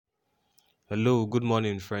Hello, good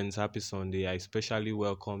morning, friends. Happy Sunday. I especially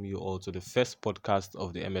welcome you all to the first podcast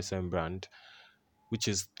of the MSM brand, which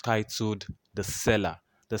is titled The Seller.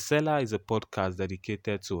 The Seller is a podcast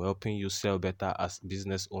dedicated to helping you sell better as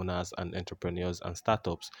business owners and entrepreneurs and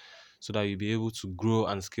startups so that you'll be able to grow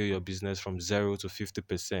and scale your business from 0 to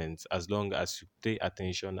 50% as long as you pay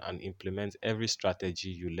attention and implement every strategy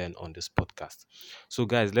you learn on this podcast. So,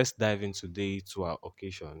 guys, let's dive in today to our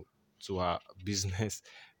occasion, to our business,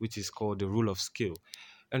 which is called the rule of skill.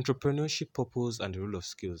 Entrepreneurship purpose and the rule of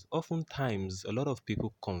skills. Oftentimes, a lot of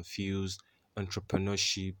people confuse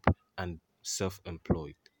entrepreneurship and self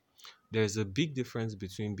employed. There's a big difference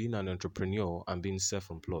between being an entrepreneur and being self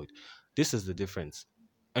employed. This is the difference.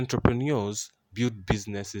 Entrepreneurs build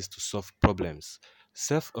businesses to solve problems,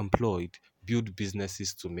 self employed build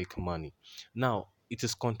businesses to make money. Now, it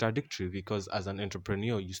is contradictory because as an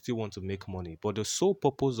entrepreneur, you still want to make money, but the sole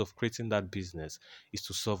purpose of creating that business is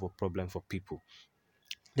to solve a problem for people.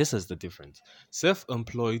 This is the difference.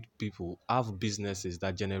 Self-employed people have businesses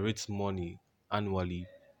that generates money annually,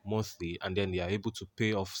 monthly, and then they are able to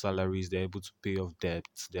pay off salaries, they're able to pay off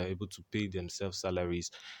debts, they're able to pay themselves salaries,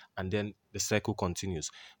 and then the cycle continues.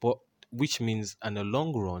 But which means in the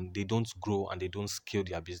long run, they don't grow and they don't scale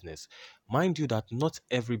their business. Mind you that not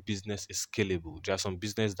every business is scalable. There are some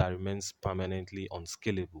business that remains permanently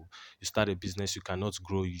unscalable. You start a business, you cannot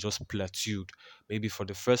grow, you just plateaued. Maybe for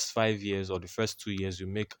the first 5 years or the first 2 years, you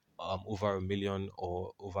make over a million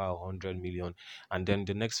or over 100 million, and then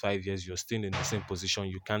the next 5 years you're still in the same position.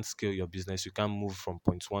 You can't scale your business, you can't move from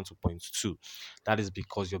point one to point two. That is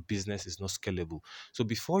because your business is not scalable. So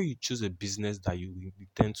before you choose a business that you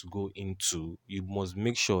intend to go into, you must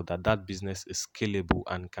make sure that that business is scalable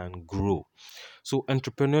and can grow. So,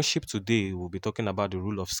 entrepreneurship today, we'll be talking about the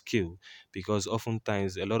rule of skill because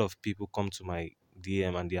oftentimes a lot of people come to my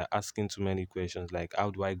DM and they are asking too many questions like,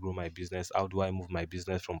 how do I grow my business? How do I move my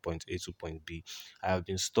business from point A to point B? I have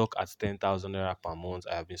been stuck at 10,000 naira per month.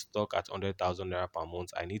 I have been stuck at 100,000 naira per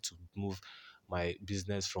month. I need to move my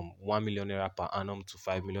business from 1 million naira per annum to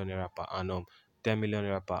 5 million naira per annum. 10 million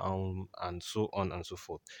naira per annum, and so on and so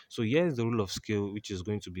forth. So, here's the rule of skill, which is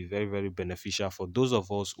going to be very, very beneficial for those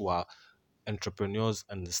of us who are entrepreneurs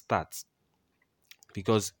and the start,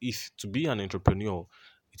 because if to be an entrepreneur,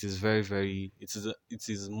 it is very it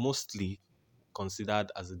is mostly considered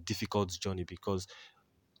as a difficult journey because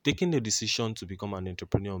taking the decision to become an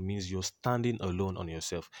entrepreneur means you're standing alone on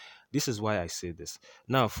yourself. This is why I say this.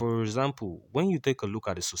 Now, for example, when you take a look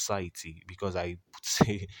at a society, because I would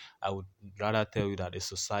say, I would rather tell you that a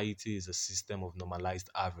society is a system of normalized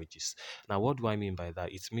averages. Now, what do I mean by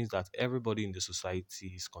that? It means that everybody in the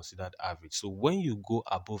society is considered average. So when you go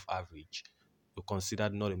above average, you're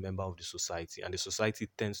considered not a member of the society, and the society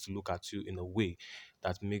tends to look at you in a way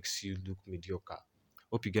that makes you look mediocre.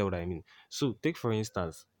 Hope you get what I mean. So, take for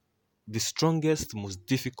instance, the strongest, most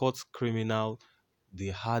difficult criminal, the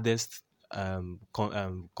hardest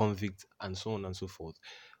convict, and so on and so forth.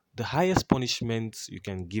 The highest punishment you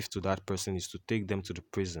can give to that person is to take them to the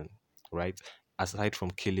prison, right? Aside from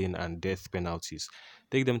killing and death penalties,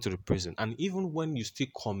 take them to the prison. And even when you still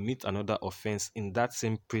commit another offense in that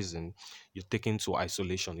same prison, you're taken to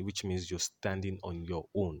isolation, which means you're standing on your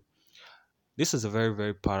own. This is a very,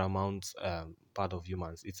 very paramount part of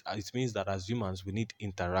humans. It means that as humans, we need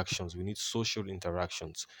interactions, we need social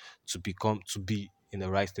interactions to be in the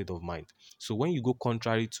right state of mind. So when you go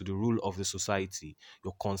contrary to the rule of the society,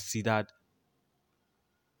 you're considered,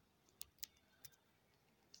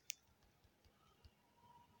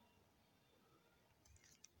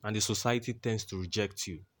 and the society tends to reject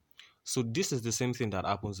you. So this is the same thing that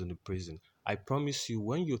happens in the prison. I promise you,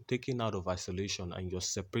 when you're taken out of isolation and you're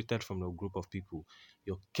separated from a group of people,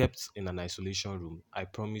 you're kept in an isolation room. I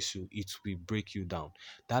promise you, it will break you down.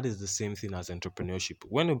 That is the same thing as entrepreneurship.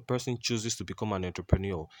 When a person chooses to become an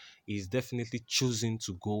entrepreneur, he is definitely choosing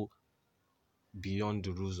to go beyond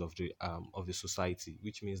the rules of the society,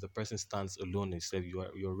 which means the person stands alone himself.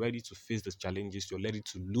 You're ready to face the challenges. You're ready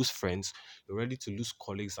to lose friends. You're ready to lose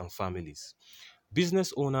colleagues and families.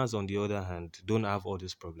 Business owners, on the other hand, don't have all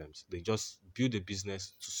these problems. They just build a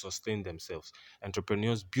business to sustain themselves.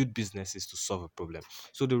 Entrepreneurs build businesses to solve a problem.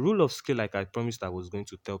 So, the rule of skill, like I promised I was going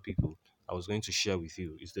to tell people, I was going to share with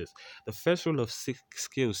you, is this. The first rule of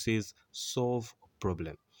skill says solve a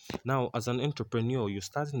problem. Now, as an entrepreneur, you're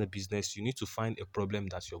starting a business, you need to find a problem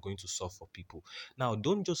that you're going to solve for people. Now,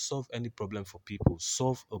 don't just solve any problem for people,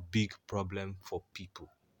 solve a big problem for people.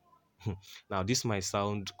 Now, this might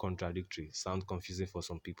sound contradictory, sound confusing for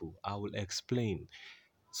some people. I will explain.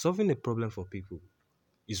 Solving a problem for people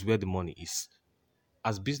is where the money is.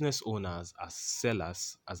 as business owners, as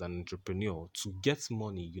sellers, as an entrepreneur, to get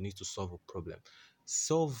money, you need to solve a problem.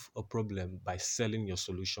 Solve a problem by selling your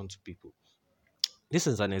solution to people. This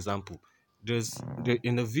is an example.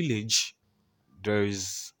 In a village, there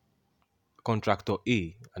is contractor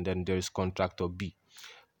A and then there is contractor B.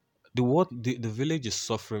 The village is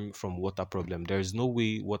suffering from water problem. There is no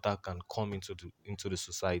way water can come into the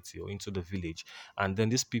society or into the village, and then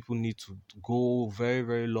these people need to go very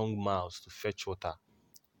very long miles to fetch water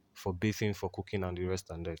for bathing, for cooking, and the rest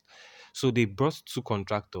and that. So they brought two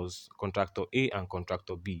contractors, contractor A and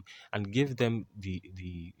contractor B, and gave them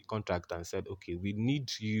the contract and said, okay, we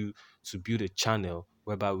need you to build a channel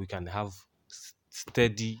whereby we can have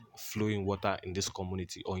steady flowing water in this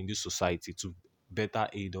community or in this society to better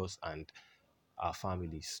aid us and our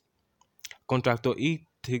families. Contractor A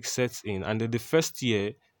takes sets in, and then the first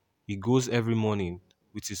year, he goes every morning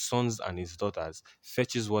with his sons and his daughters,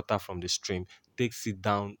 fetches water from the stream, takes it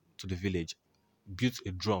down to the village, builds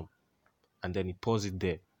a drum, and then he pours it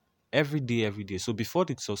there every day, every day. So before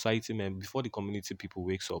the society men, before the community people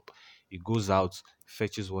wakes up, he goes out,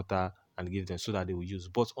 fetches water, and gives them so that they will use.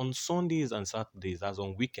 But on Sundays and Saturdays, as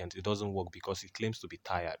on weekends, it doesn't work because he claims to be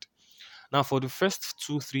tired. Now, for the first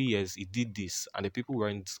 2, 3 years, he did this, and the people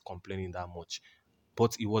weren't complaining that much,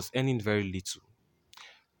 but he was earning very little.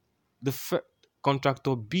 The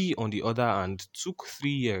contractor B, on the other hand, took 3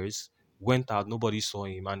 years, went out, nobody saw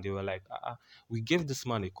him, and they were like, we gave this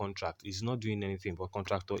man a contract. He's not doing anything, but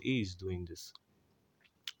contractor A is doing this.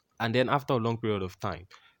 And then after a long period of time,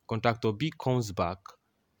 contractor B comes back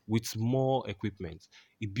with more equipment.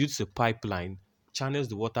 He builds a pipeline, channels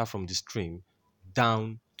the water from the stream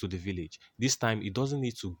down to the village. This time, it doesn't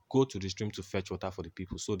need to go to the stream to fetch water for the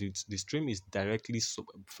people. So the stream is directly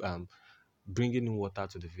bringing in water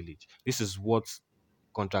to the village. This is what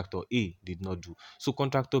contractor A did not do. So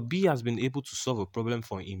contractor B has been able to solve a problem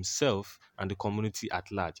for himself and the community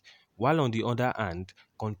at large. While on the other hand,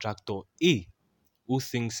 contractor A, who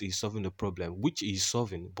thinks he's solving the problem, which he's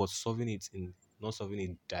solving, but solving it in not solving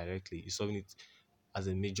it directly, he's solving it as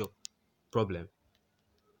a major problem.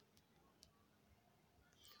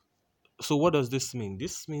 So what does this mean?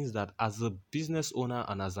 This means that as a business owner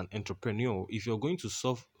and as an entrepreneur, if you're going to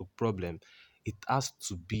solve a problem, it has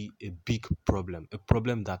to be a big problem, a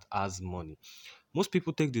problem that has money. Most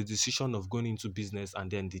people take the decision of going into business and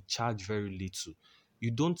then they charge very little.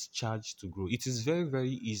 You don't charge to grow. It is very, very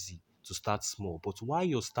easy to start small, but while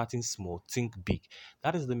you're starting small, think big.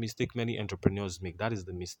 That is the mistake many entrepreneurs make. That is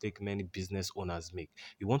the mistake many business owners make.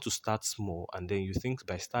 You want to start small and then you think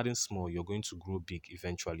by starting small, you're going to grow big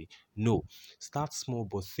eventually. No, start small,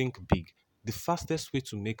 but think big. The fastest way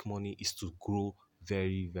to make money is to grow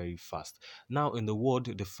very, very fast. Now, in the world,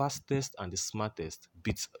 the fastest and the smartest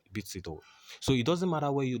beats it all. So it doesn't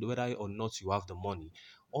matter whether or not you have the money.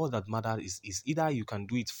 All that matters is either you can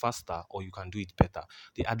do it faster or you can do it better.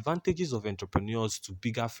 The advantages of entrepreneurs to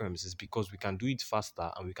bigger firms is because we can do it faster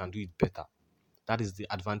and we can do it better. That is the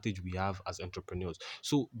advantage we have as entrepreneurs.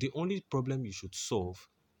 So the only problem you should solve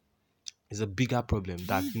is a bigger problem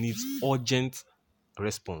that needs urgent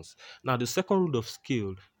response. Now, the second rule of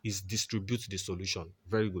skill is distribute the solution.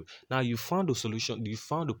 Very good. Now, you found a solution, you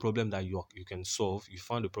found a problem that you can solve, you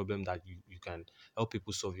found a problem that you can help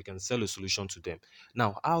people solve, you can sell a solution to them.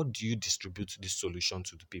 Now, how do you distribute this solution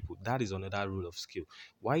to the people? That is another rule of skill.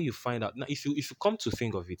 Why you find out now, if you come to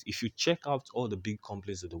think of it, if you check out all the big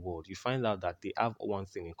companies in the world, you find out that they have one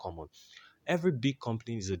thing in common. Every big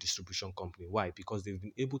company is a distribution company. Why? Because they've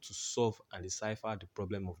been able to solve and decipher the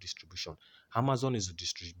problem of distribution. Amazon is a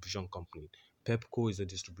distribution company. Pepco is a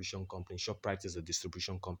distribution company. ShopRite is a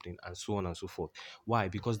distribution company, and so on and so forth. Why?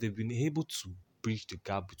 Because they've been able to bridge the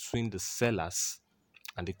gap between the sellers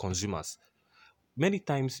and the consumers. Many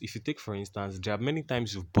times, if you take for instance, there are many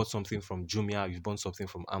times you've bought something from Jumia, you've bought something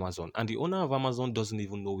from Amazon, and the owner of Amazon doesn't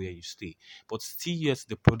even know where you stay, but still yet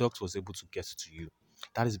the product was able to get to you.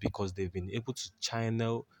 That is because they've been able to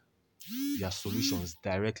channel their solutions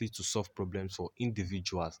directly to solve problems for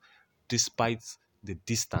individuals, despite the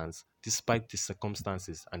distance, despite the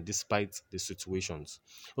circumstances, and despite the situations.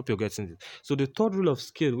 Hope you're getting it. So the third rule of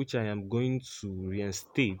skill, which I am going to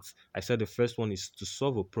reinstate, I said the first one is to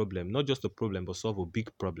solve a problem, not just a problem, but solve a big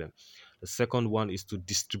problem. The second one is to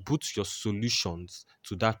distribute your solutions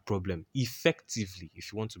to that problem effectively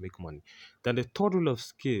if you want to make money. Then the third rule of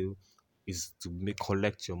skill is to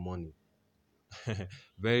collect your money.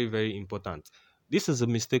 Very, very important. This is a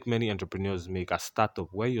mistake many entrepreneurs make as startup.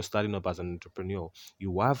 Where you're starting up as an entrepreneur,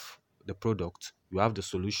 you have the product, you have the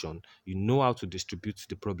solution, you know how to distribute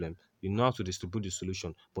the problem, you know how to distribute the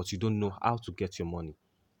solution, but you don't know how to get your money.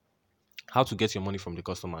 How to get your money from the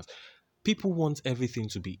customers. People want everything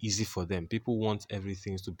to be easy for them. People want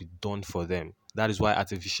everything to be done for them. That is why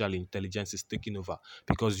artificial intelligence is taking over,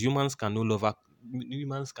 because humans can no longer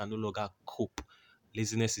cope.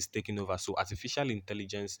 Laziness is taking over. So artificial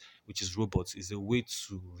intelligence, which is robots, is a way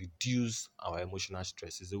to reduce our emotional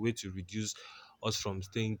stress. Is a way to reduce us from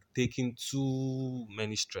taking too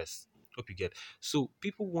many stress. Hope you get. So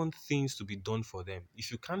people want things to be done for them.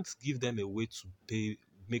 If you can't give them a way to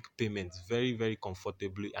make payments very, very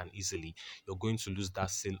comfortably and easily, you're going to lose that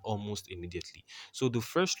sale almost immediately. So the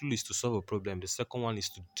first rule is to solve a problem. The second one is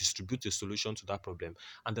to distribute a solution to that problem.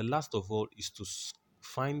 And the last of all is to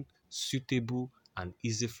find suitable and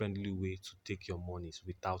easy friendly way to take your monies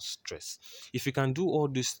without stress. If you can do all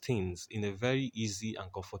these things in a very easy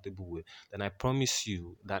and comfortable way, then I promise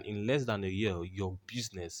you that in less than a year, your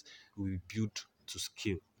business will be built to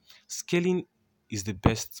scale. Scaling is the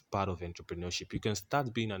best part of entrepreneurship. You can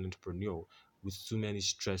start being an entrepreneur with too many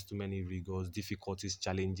stress, too many rigors, difficulties,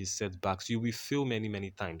 challenges, setbacks. You will fail many,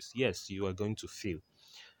 many times. Yes, you are going to fail.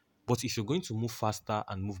 But if you're going to move faster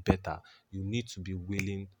and move better, you need to be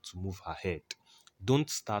willing to move ahead. Don't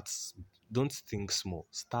start, don't think small.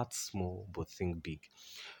 Start small, but think big.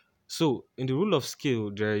 So, in the rule of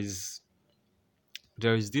scale, there is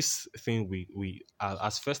this thing we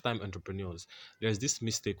as first time entrepreneurs, there's this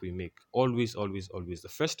mistake we make always. The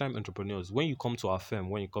first time entrepreneurs, when you come to our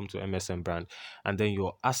firm, when you come to MSM brand, and then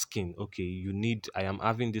you're asking, okay, I am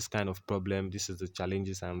having this kind of problem, this is the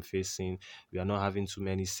challenges I'm facing, we are not having too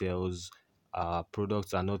many sales,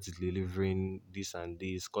 products are not delivering this and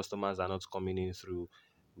this, customers are not coming in through,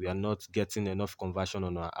 we are not getting enough conversion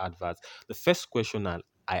on our adverts. The first question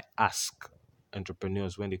I ask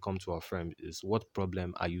entrepreneurs when they come to our firm is, what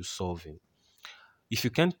problem are you solving? If you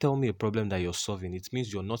can't tell me a problem that you're solving, it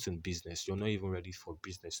means you're not in business. You're not even ready for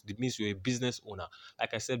business. It means you're a business owner.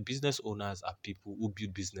 Like I said, business owners are people who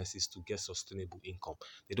build businesses to get sustainable income.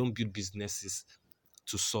 They don't build businesses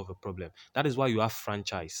to solve a problem. That is why you have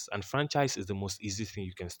franchise. And franchise is the most easy thing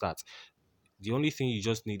you can start. The only thing you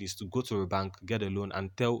just need is to go to a bank, get a loan,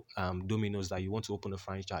 and tell Domino's that you want to open a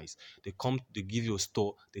franchise. They come, they give you a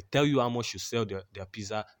store, they tell you how much you sell their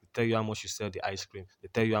pizza, they tell you how much you sell the ice cream, they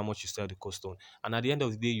tell you how much you sell the cold stone. And at the end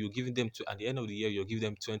of the day, you're giving them at the end of the year, you're giving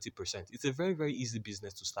them 20%. It's a very, very easy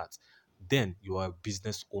business to start. Then you are a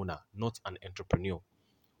business owner, not an entrepreneur.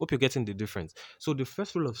 Hope you're getting the difference. So the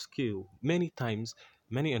first rule of scale, many times,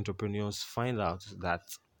 many entrepreneurs find out that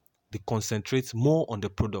they concentrate more on the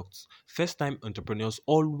products. First time entrepreneurs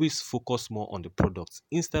always focus more on the products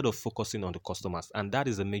instead of focusing on the customers. And that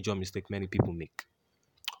is a major mistake many people make.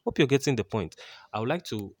 Hope you're getting the point. I would like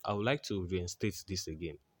to reinstate this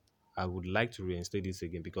again. I would like to reinstate this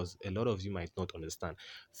again because a lot of you might not understand.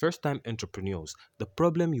 First time entrepreneurs, the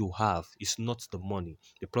problem you have is not the money.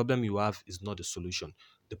 The problem you have is not the solution.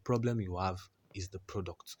 The problem you have is the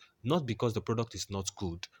product. Not because the product is not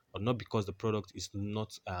good or not because the product is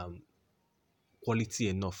not quality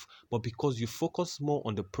enough, but because you focus more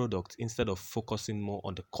on the product instead of focusing more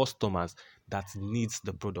on the customers that needs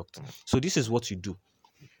the product. So this is what you do.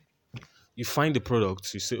 You find the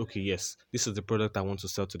product, you say, okay, yes, this is the product I want to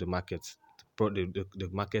sell to the market. The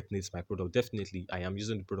market needs my product. Definitely, I am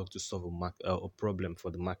using the product to solve a problem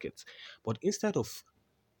for the market. But instead of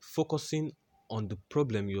focusing on the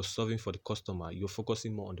problem you're solving for the customer, you're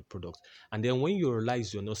focusing more on the product. And then when you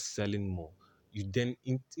realize you're not selling more, you then,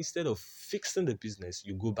 instead of fixing the business,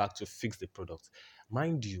 you go back to fix the product.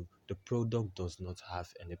 Mind you, the product does not have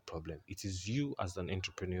any problem. It is you as an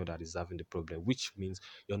entrepreneur that is having the problem, which means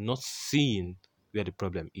you're not seeing where the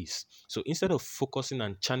problem is. So instead of focusing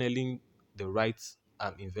and channeling the right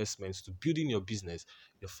investments to building your business,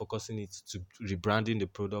 you're focusing it to rebranding the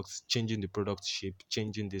products, changing the product shape,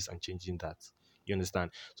 changing this and changing that. You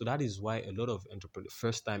understand? So that is why a lot of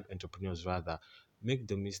first-time entrepreneurs rather make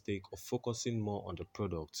the mistake of focusing more on the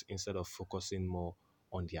product instead of focusing more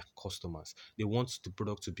on their customers. They want the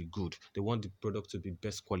product to be good. They want the product to be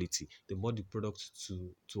best quality. They want the product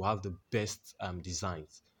to have the best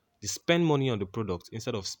designs. They spend money on the product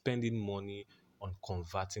instead of spending money on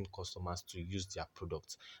converting customers to use their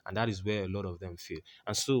products. And that is where a lot of them fail.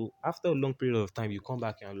 And so after a long period of time, you come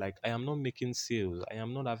back and you're like, I am not making sales. I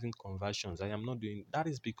am not having conversions. I am not doing that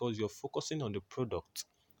is because you're focusing on the product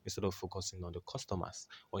instead of focusing on the customers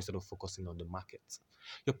or instead of focusing on the market.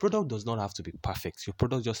 Your product does not have to be perfect. Your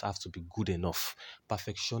product just has to be good enough.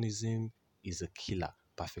 Perfectionism is a killer.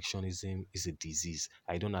 Perfectionism is a disease.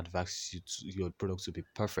 I don't advise your product to be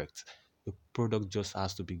perfect. The product just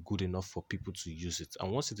has to be good enough for people to use it.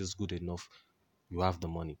 And once it is good enough, you have the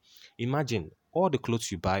money. Imagine all the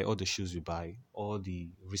clothes you buy, all the shoes you buy, all the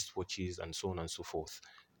wristwatches, and so on and so forth.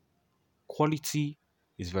 Quality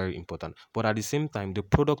is very important. But at the same time, the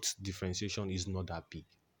product differentiation is not that big,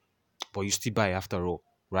 but you still buy after all,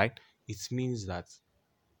 right? It means that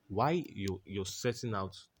why you're setting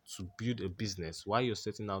out to build a business, why you're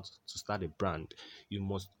setting out to start a brand, you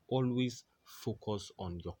must always focus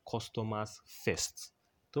on your customers first.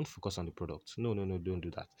 Don't focus on the product. No, no, no, don't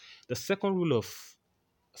do that. The second rule of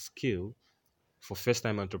skill for first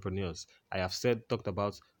time entrepreneurs, I have talked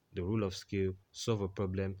about the rule of skill, solve a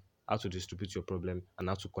problem, how to distribute your problem, and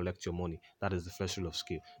how to collect your money. That is the first rule of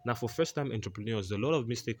skill. Now, for first time entrepreneurs, a lot of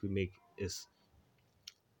mistake we make is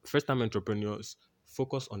first time entrepreneurs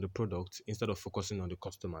focus on the product instead of focusing on the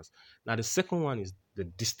customers. Now, the second one is the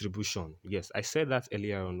distribution. Yes, I said that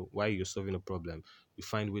earlier on. While you're solving a problem, you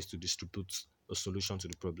find ways to distribute a solution to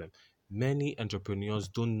the problem. Many entrepreneurs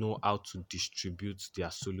don't know how to distribute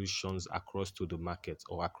their solutions across to the market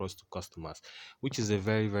or across to customers, which is a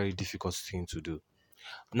very, very difficult thing to do.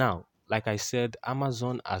 Now, like I said,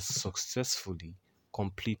 Amazon has successfully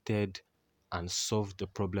completed and solved the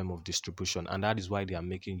problem of distribution, and that is why they are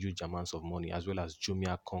making huge amounts of money, as well as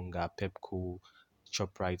Jumia, Konga, Pepco,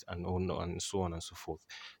 Shoprite, and so on and so forth.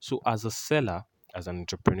 So, as a seller, as an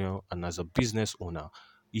entrepreneur, and as a business owner,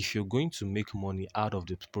 if you're going to make money out of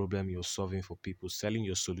the problem you're solving for people, selling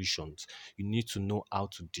your solutions, you need to know how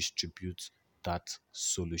to distribute that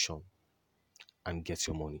solution and get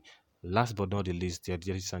your money. Last but not the least, dear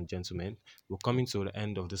ladies and gentlemen, we're coming to the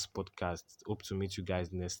end of this podcast. Hope to meet you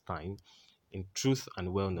guys next time in truth and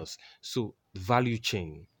wellness. So, value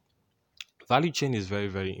chain. Value chain is very,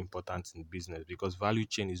 very important in business because value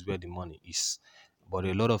chain is where the money is. But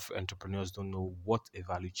a lot of entrepreneurs don't know what a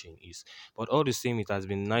value chain is. But all the same, it has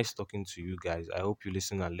been nice talking to you guys. I hope you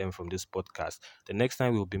listen and learn from this podcast. The next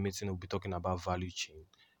time we'll be meeting, we'll be talking about value chain,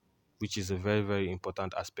 which is a very, very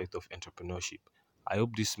important aspect of entrepreneurship. I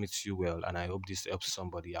hope this meets you well and I hope this helps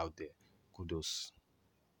somebody out there. Kudos.